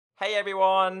Hey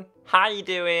everyone, how you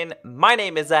doing? My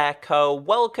name is Echo.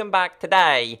 Welcome back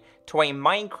today to a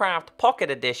Minecraft Pocket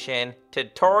Edition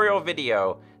tutorial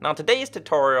video. Now today's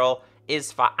tutorial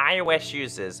is for iOS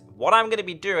users. What I'm going to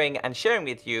be doing and sharing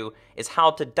with you is how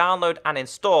to download and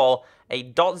install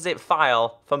a .zip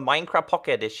file for Minecraft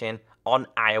Pocket Edition on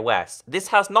iOS. This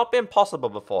has not been possible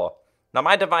before. Now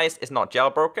my device is not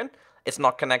jailbroken, it's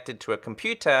not connected to a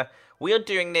computer. We are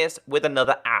doing this with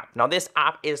another app. Now this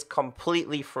app is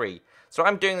completely free. So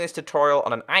I'm doing this tutorial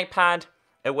on an iPad.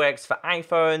 It works for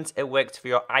iPhones, it works for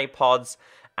your iPods,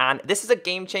 and this is a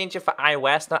game changer for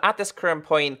iOS. Now at this current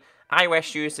point,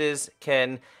 iOS users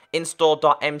can install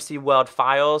 .mcworld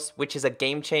files, which is a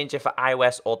game changer for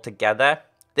iOS altogether.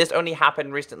 This only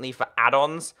happened recently for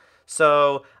add-ons.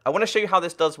 So I want to show you how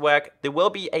this does work. There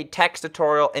will be a text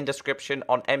tutorial in description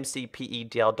on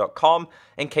mcpedl.com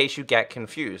in case you get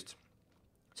confused.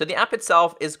 So the app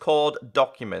itself is called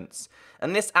Documents,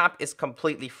 and this app is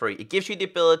completely free. It gives you the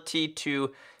ability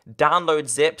to download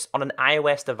zips on an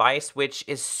iOS device, which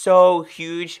is so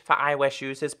huge for iOS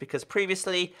users because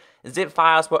previously zip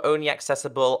files were only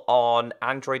accessible on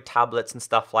Android tablets and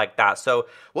stuff like that. So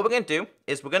what we're going to do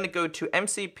is we're going to go to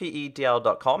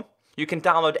mcpedl.com. You can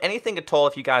download anything at all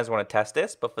if you guys want to test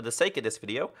this, but for the sake of this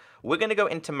video, we're going to go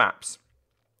into Maps.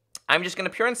 I'm just going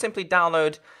to pure and simply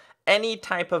download any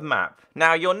type of map.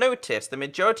 Now you'll notice the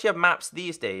majority of maps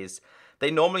these days, they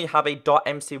normally have a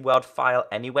 .mcworld file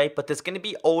anyway, but there's going to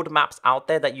be old maps out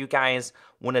there that you guys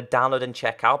want to download and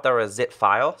check out. They're a zip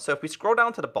file. So if we scroll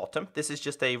down to the bottom, this is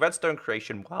just a redstone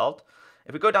creation world.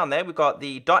 If we go down there, we've got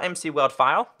the .mcworld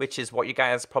file, which is what you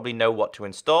guys probably know what to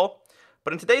install.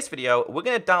 But in today's video, we're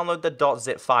going to download the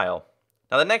 .zip file.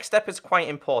 Now the next step is quite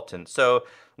important. So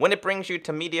when it brings you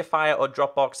to Mediafire or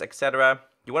Dropbox, etc.,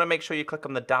 you want to make sure you click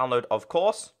on the download, of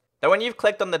course. Now when you've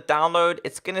clicked on the download,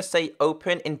 it's going to say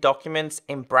open in documents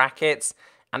in brackets.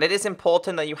 And it is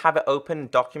important that you have it open in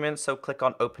documents, so click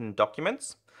on open in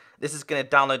documents. This is going to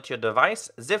download to your device.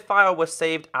 Zip file was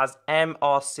saved as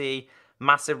MRC,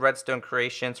 massive redstone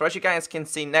creation. So as you guys can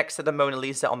see next to the Mona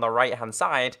Lisa on the right hand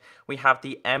side, we have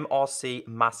the MRC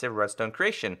massive redstone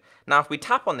creation. Now if we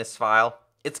tap on this file,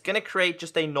 it's going to create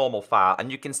just a normal file,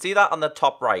 and you can see that on the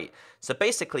top right. So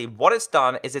basically what it's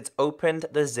done is it's opened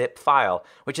the zip file,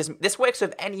 this works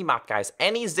with any map, guys.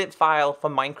 Any zip file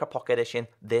for Minecraft Pocket Edition,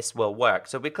 this will work.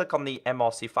 So if we click on the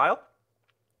MRC file,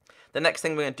 the next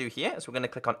thing we're going to do here is we're going to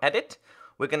click on edit.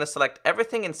 We're going to select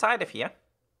everything inside of here,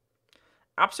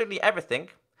 absolutely everything.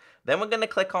 Then we're going to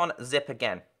click on zip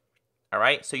again. All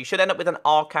right, so you should end up with an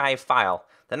archive file.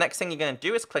 The next thing you're going to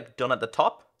do is click done at the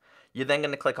top. You're then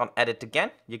going to click on edit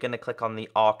again. You're going to click on the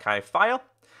archive file.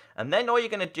 And then all you're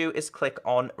going to do is click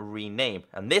on rename.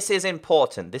 And this is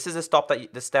important. This is the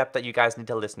step that you guys need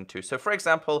to listen to. So for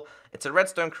example, it's a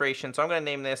redstone creation. So I'm going to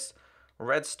name this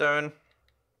redstone.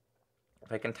 If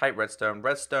I can type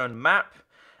redstone map.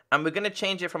 And we're going to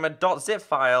change it from a .zip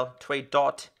file to a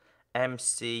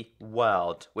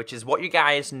 .mcworld, which is what you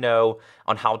guys know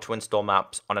on how to install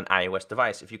maps on an iOS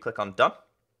device. If you click on done,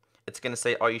 it's going to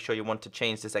say, are you sure you want to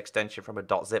change this extension from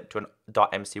a .zip to an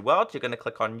 .mcworld? You're going to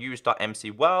click on use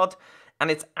 .mcworld, and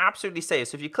it's absolutely safe.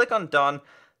 So if you click on done,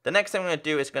 the next thing we're going to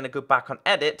do is going to go back on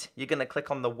edit. You're going to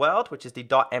click on the world, which is the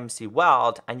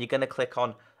 .mcworld, and you're going to click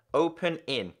on open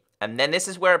in. And then this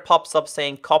is where it pops up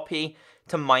saying copy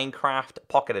to Minecraft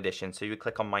Pocket Edition. So you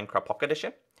click on Minecraft Pocket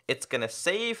Edition. It's going to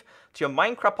save to your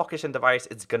Minecraft Pocket Edition device.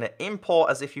 It's going to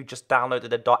import as if you just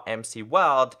downloaded a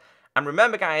 .mcworld. And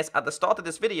remember guys, at the start of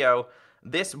this video,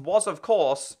 this was of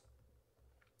course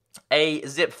a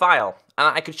zip file.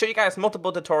 And I could show you guys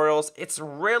multiple tutorials. It's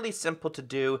really simple to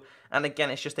do. And again,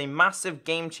 it's just a massive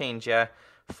game changer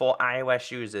for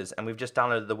iOS users. And we've just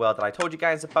downloaded the world that I told you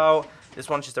guys about. This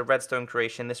one's just a redstone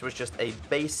creation. This was just a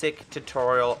basic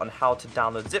tutorial on how to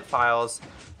download zip files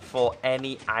for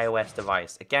any iOS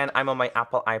device. Again, I'm on my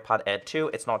Apple iPad Air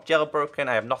 2. It's not jailbroken.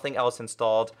 I have nothing else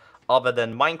installed other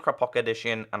than Minecraft Pocket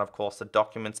Edition and of course the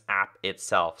Documents app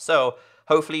itself. So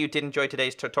hopefully you did enjoy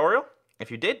today's tutorial.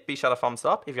 If you did, be sure to thumbs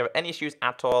up. If you have any issues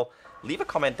at all, leave a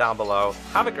comment down below.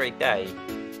 Have a great day,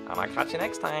 and I'll catch you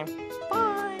next time. Bye!